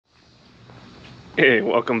Hey,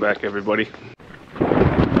 welcome back everybody.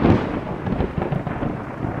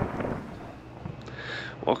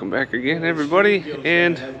 Welcome back again everybody,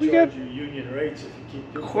 and we got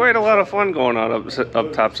quite a lot of fun going on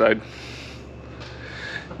up topside.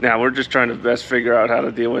 Now we're just trying to best figure out how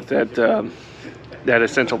to deal with that that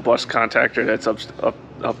essential bus contactor that's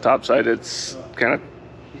up topside. It's kind of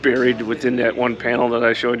buried within that one panel that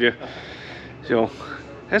I showed you. So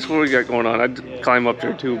that's what we got going on. I'd climb up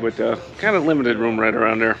there too, but kind of limited room right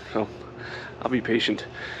around there, so I'll be patient.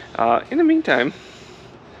 In the meantime,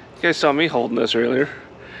 you guys saw me holding this earlier.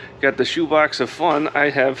 Got the shoebox of fun.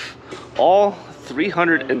 I have all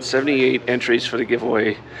 378 entries for the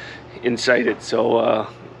giveaway inside it, so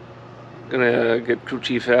gonna get Crew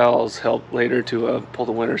Chief Al's help later to pull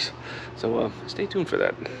the winners. So stay tuned for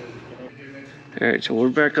that. All right, so we're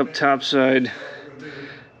back up topside.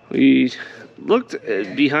 We looked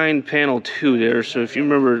behind panel 2 there, so if you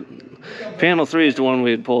remember, panel 3 is the one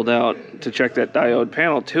we had pulled out to check that diode.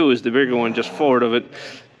 Panel 2 is the bigger one just forward of it.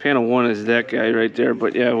 Panel 1 is that guy right there,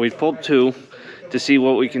 but yeah, we pulled 2 to see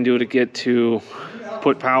what we can do to get to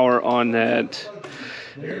put power on that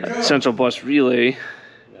central bus relay,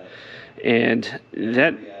 and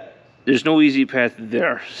that there's no easy path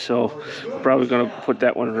there, so we're probably going to put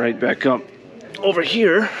that one right back up. Over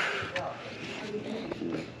here,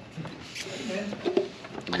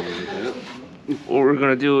 what we're going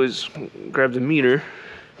to do is grab the meter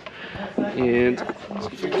and see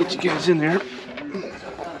if we can get you guys in there.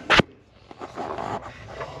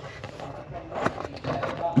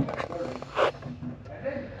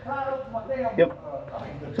 Yep.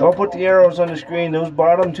 So I'll put the arrows on the screen. Those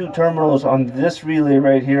bottom 2 terminals on this relay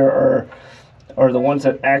right here are the ones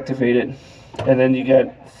that activate it, and then you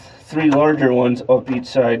got 3 larger ones up each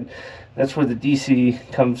side. That's where the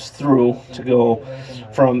DC comes through to go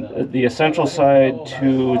from the essential side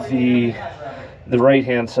to the right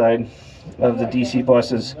hand side of the DC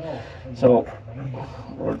buses. So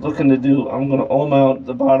we're looking to do, I'm going to ohm out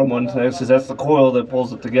the bottom one, that's the coil that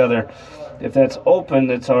pulls it together. If that's open,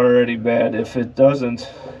 it's already bad. If it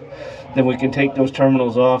doesn't, then we can take those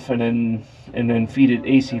terminals off and then feed it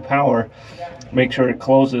AC power, make sure it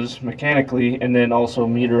closes mechanically, and then also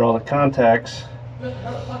meter all the contacts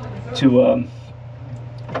to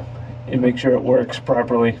and make sure it works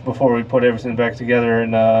properly before we put everything back together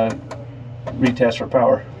and retest for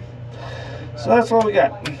power. So that's what we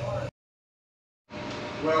got.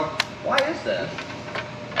 Well, why is that?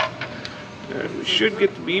 We should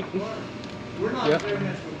get the beep. Yep.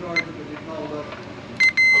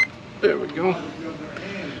 There we go.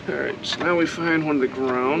 Alright, so now we find one of the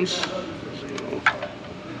grounds.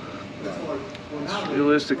 So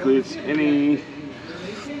realistically, it's any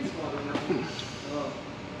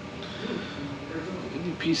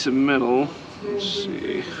piece of metal. Let's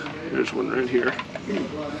see. There's one right here.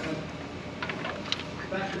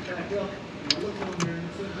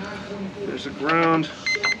 There's the ground.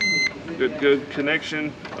 Good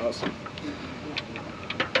connection. Awesome.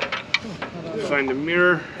 Find the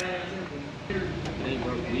mirror.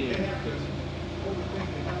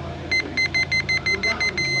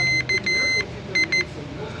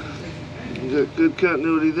 You got good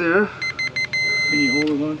continuity there. Can you hold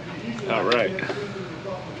it on? All right.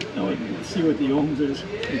 Now let's see what the ohms is.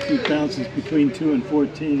 If it bounces between 2 and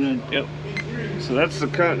 14. And yep. So that's the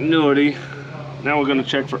continuity. Now we're going to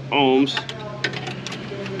check for ohms.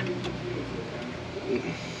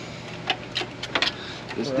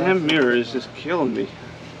 This damn mirror is just killing me.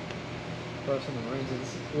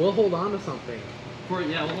 We'll hold on to something for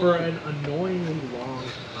an annoyingly long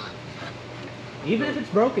time. Even if it's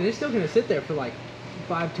broken, it's still going to sit there for like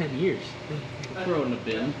 5-10 years. Throw it in a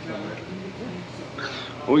bin somewhere.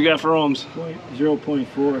 What we got for ohms?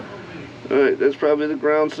 0.4. Alright, that's probably the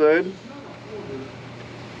ground side.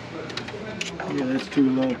 Yeah, that's too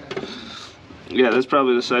low. Yeah, that's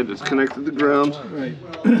probably the side that's connected to ground. Right.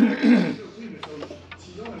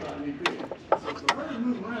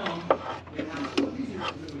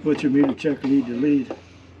 What's your meter check lead to lead?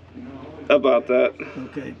 About that.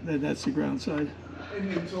 Okay, that's the ground side.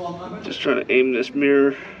 Just trying to aim this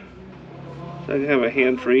mirror so I can have a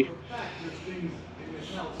hand free.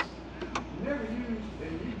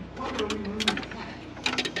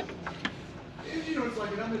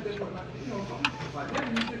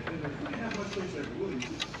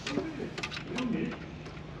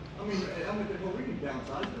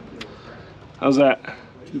 How's that?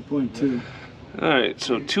 2.2. Alright,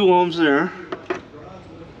 so 2 ohms there.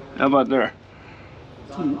 How about there?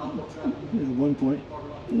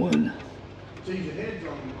 1.1.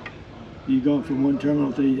 You going from one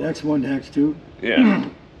terminal to the X1 to X2? Yeah.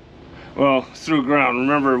 Well, through ground.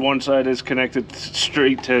 Remember, one side is connected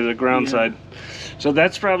straight to the ground side. So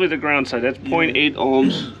that's probably the ground side. That's 0.8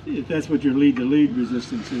 ohms. If that's what your lead-to-lead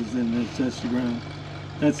resistance is, then that's the ground.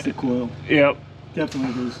 That's the coil. Yep.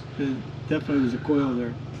 Definitely there's a coil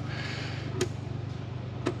there.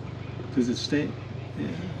 Because it's staying. Yeah.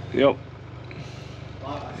 Yep.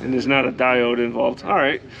 And there's not a diode involved. All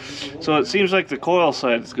right. So it seems like the coil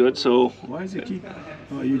side is good. So why does it keep?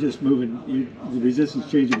 Oh, you're just moving. The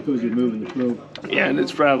resistance changing because you're moving the probe. yeah, and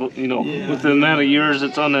it's probably, you know, with the amount of years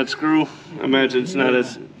it's on that screw, I imagine it's not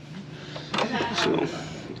as. So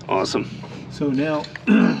awesome. So now,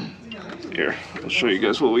 here, I'll show you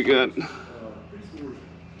guys what we got.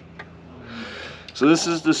 So this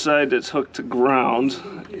is the side that's hooked to ground,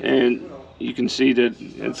 and you can see that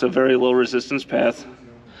it's a very low resistance path.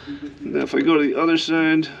 And if I go to the other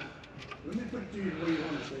side,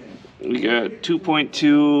 we got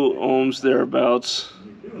 2.2 ohms thereabouts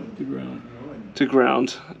to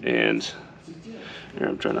ground, and here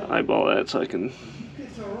I'm trying to eyeball that so I can.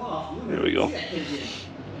 There we go.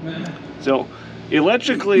 So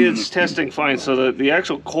electrically it's testing fine. So the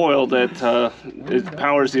actual coil that it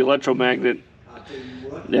powers the electromagnet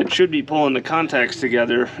that should be pulling the contacts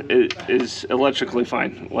together is electrically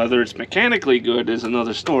fine. Whether it's mechanically good is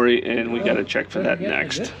another story, and we got to check for that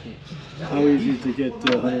next. how easy to get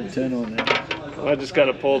 110 on that? I just got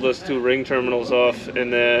to pull those 2 ring terminals off,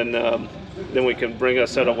 and then we can bring a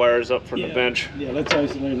set of wires up from the bench. Yeah, let's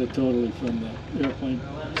isolate it totally from the airplane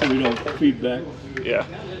so we don't feedback. Yeah,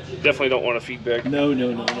 definitely don't want to feedback. No.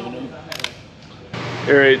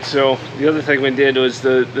 All right, so the other thing we did was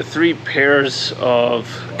the 3 pairs of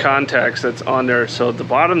contacts that's on there. So the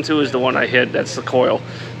bottom 2 is the one I hit, that's the coil.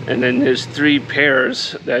 And then there's 3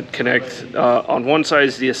 pairs that connect. On one side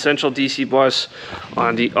is the essential DC bus.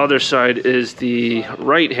 On the other side is the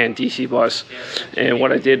right-hand DC bus. And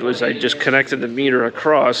what I did was I just connected the meter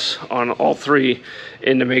across on all 3,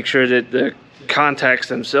 and to make sure that the contacts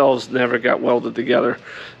themselves never got welded together.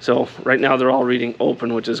 So right now they're all reading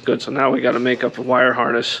open, which is good. So now we got to make up a wire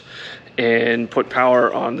harness and put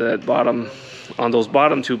power on that on those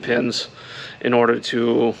bottom 2 pins in order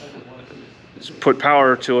to put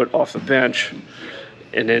power to it off the bench,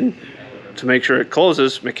 and then to make sure it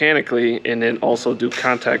closes mechanically, and then also do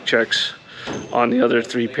contact checks on the other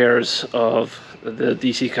 3 pairs of the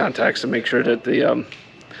DC contacts to make sure that they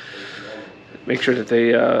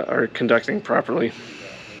are conducting properly.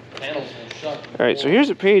 Alright, so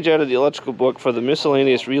here's a page out of the electrical book for the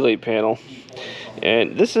miscellaneous relay panel.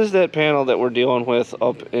 And this is that panel that we're dealing with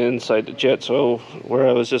up inside the jet. So where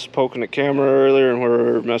I was just poking the camera earlier and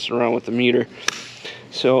we're messing around with the meter.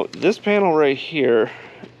 So this panel right here,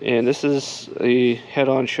 and this is a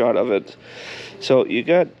head-on shot of it. So you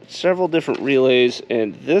got several different relays,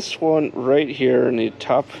 and this one right here in the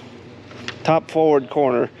top forward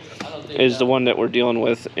corner is the one that we're dealing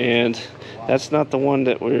with, and that's not the one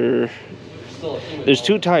that there's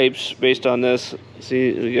 2 types based on this.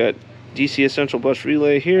 See, we got DC essential bus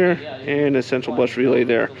relay here and essential bus relay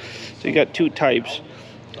there. So you got 2 types.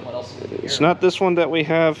 It's not this one that we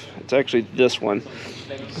have, it's actually this one.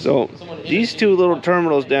 So these 2 little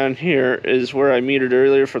terminals down here is where I metered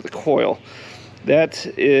earlier for the coil. That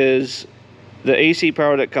is the AC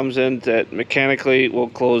power that comes in that mechanically will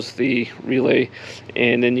close the relay.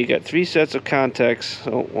 And then you got 3 sets of contacts,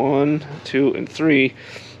 so 1, 2, and 3,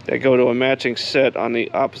 that go to a matching set on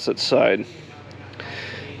the opposite side.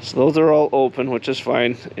 So those are all open, which is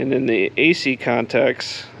fine. And then the AC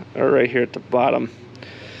contacts are right here at the bottom.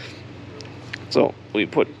 So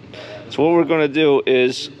what we're going to do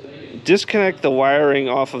is disconnect the wiring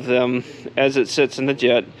off of them as it sits in the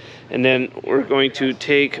jet, and then we're going to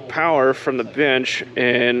take power from the bench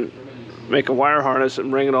and make a wire harness and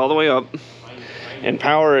bring it all the way up and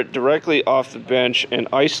power it directly off the bench and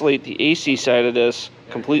isolate the AC side of this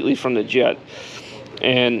completely from the jet.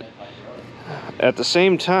 And at the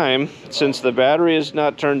same time, since the battery is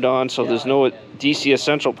not turned on, so there's no DC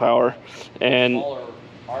essential power, and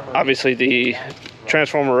obviously the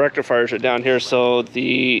transformer rectifiers are down here, so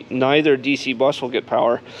neither DC bus will get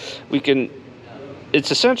power. It's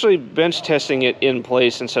essentially bench testing it in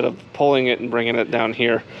place instead of pulling it and bringing it down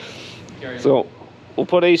here. So we'll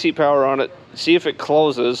put AC power on it, see if it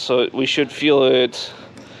closes. So we should feel it.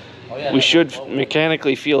 We should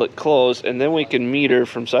mechanically feel it close, and then we can meter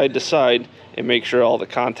from side to side and make sure all the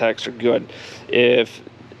contacts are good. If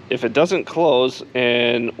it doesn't close,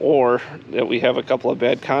 or that we have a couple of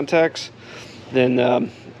bad contacts, then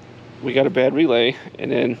we got a bad relay, and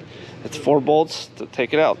then it's 4 bolts to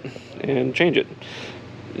take it out and change it.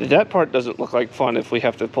 That part doesn't look like fun if we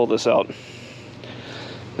have to pull this out.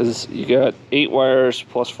 Because you got 8 wires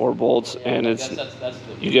plus 4 bolts, and it's,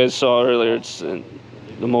 you guys saw earlier, it's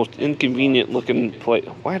the most inconvenient looking plate.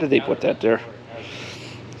 Why did they put that there?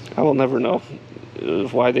 I will never know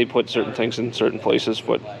why they put certain things in certain places,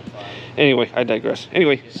 but anyway, I digress.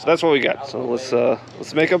 Anyway, so that's what we got. So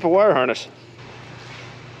let's make up a wire harness.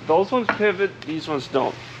 Those ones pivot, these ones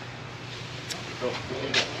don't. I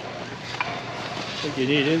think you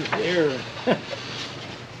need air.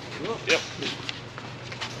 Yep.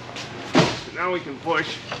 So now we can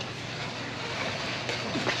push.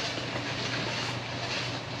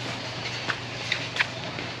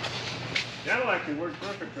 That'll actually work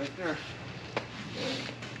perfect right there.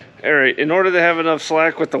 Alright, in order to have enough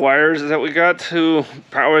slack with the wires that we got to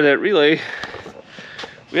power that relay,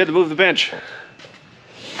 we had to move the bench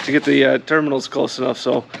to get the terminals close enough.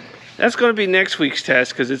 So that's going to be next week's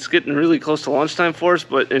test, because it's getting really close to lunchtime for us.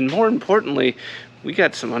 And more importantly, we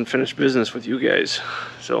got some unfinished business with you guys.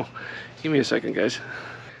 So give me a second, guys.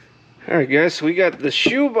 Alright guys, so we got the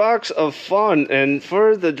shoebox of fun, and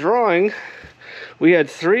for the drawing we had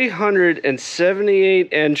 378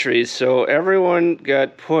 entries, so everyone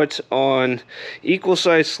got put on equal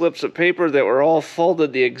size slips of paper that were all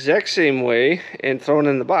folded the exact same way and thrown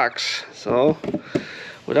in the box. So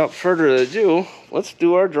without further ado, let's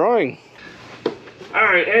do our drawing.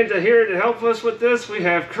 Alright, and here to help us with this, we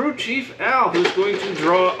have Crew Chief Al, who's going to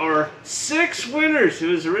draw our 6 winners. It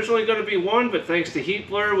was originally going to be 1, but thanks to Heat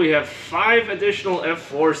Blur, we have 5 additional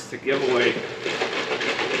F-4s to give away.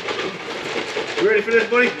 You ready for this,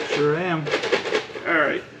 buddy? Sure am.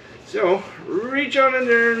 Alright, so reach on in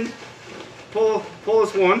there and pull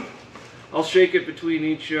us one. I'll shake it between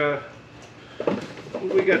each, what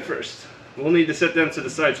do we got first? We'll need to set them to the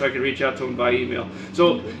side so I can reach out to them by email.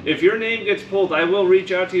 So if your name gets pulled, I will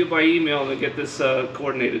reach out to you by email and get this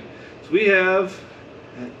coordinated. So we have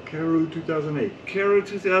Carew 2008. Carew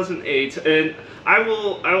 2008, and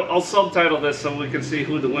I'll subtitle this so we can see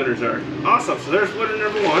who the winners are. Awesome. So there's winner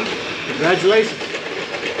number 1. Congratulations.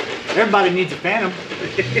 Everybody needs a Phantom.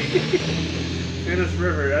 Phantom's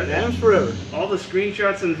forever. Phantom's forever. All the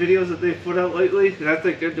screenshots and videos that they've put out lately, I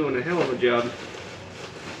think they're doing a hell of a job.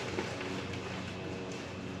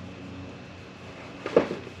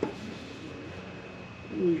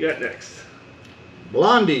 Who we got next?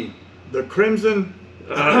 Blondie, the Crimson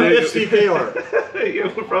FCKR.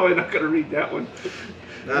 Yeah, we're probably not going to read that one.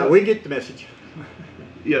 We get the message.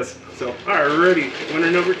 Yes. So, alrighty,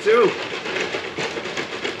 winner number 2.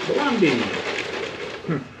 Blondie.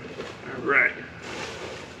 All right.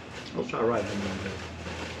 I'll try right hand.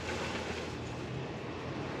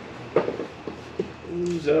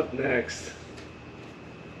 Who's up next?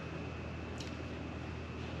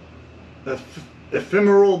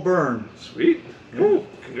 Ephemeral Burn. Sweet. Cool.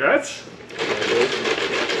 Congrats.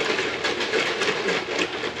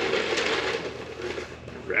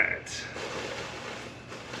 Right.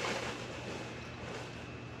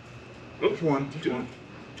 Oh, Just one. Just one.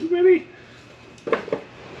 Too many.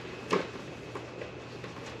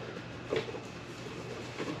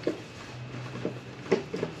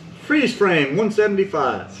 Freeze frame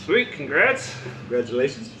 175. Sweet. Congrats.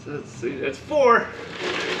 Congratulations. So let's see. That's 4.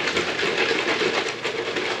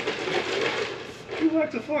 2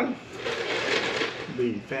 bucks of fun.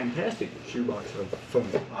 The fantastic shoebox of fun.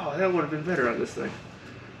 Oh, that would have been better on this thing.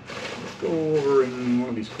 Let's go over in one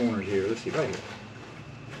of these corners here. Let's see, right here.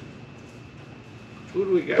 Who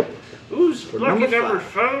do we got? Who's For lucky number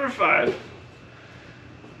number 5?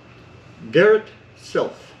 Garrett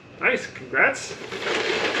Self. Nice. Congrats.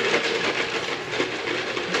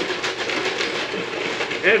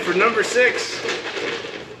 And for number 6.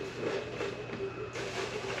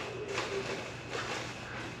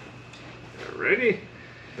 Ready?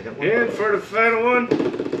 I got one. And for the final one,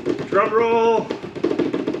 drum roll.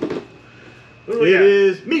 Who do we It got?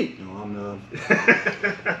 is me. No, I'm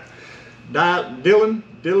Dylan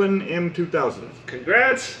M2000.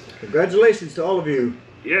 Congrats. Congratulations to all of you.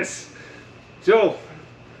 Yes. So,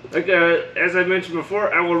 like as I mentioned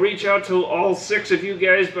before, I will reach out to all 6 of you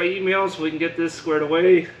guys by email so we can get this squared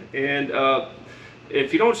away. And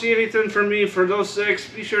if you don't see anything from me for those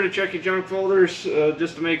 6, be sure to check your junk folders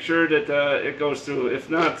just to make sure that it goes through. If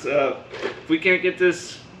not, if we can't get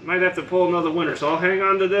this, might have to pull another winner. So I'll hang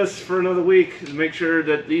on to this for another week to make sure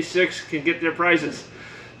that these 6 can get their prizes.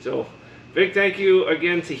 So big thank you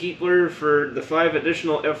again to Heatler for the 5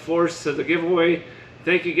 additional F-4s to the giveaway.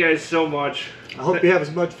 Thank you guys so much. I hope you have as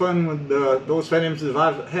much fun with those Phantoms as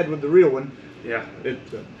I've had with the real one. Yeah,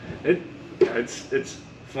 it's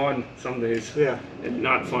fun some days. Yeah. And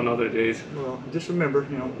not fun other days. Well, just remember,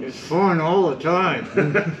 you know, it's fun all the time.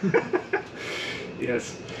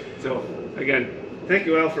 Yes. So again, thank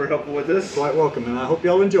you, Al, for helping with this. Quite welcome, and I hope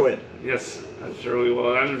y'all enjoy it. Yes, I'm sure we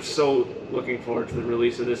will. I'm so looking forward to the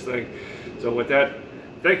release of this thing. So with that,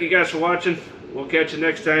 thank you guys for watching. We'll catch you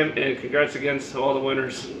next time, and congrats again to all the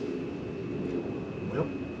winners. Well,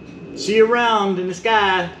 see you around in the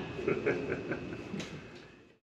sky.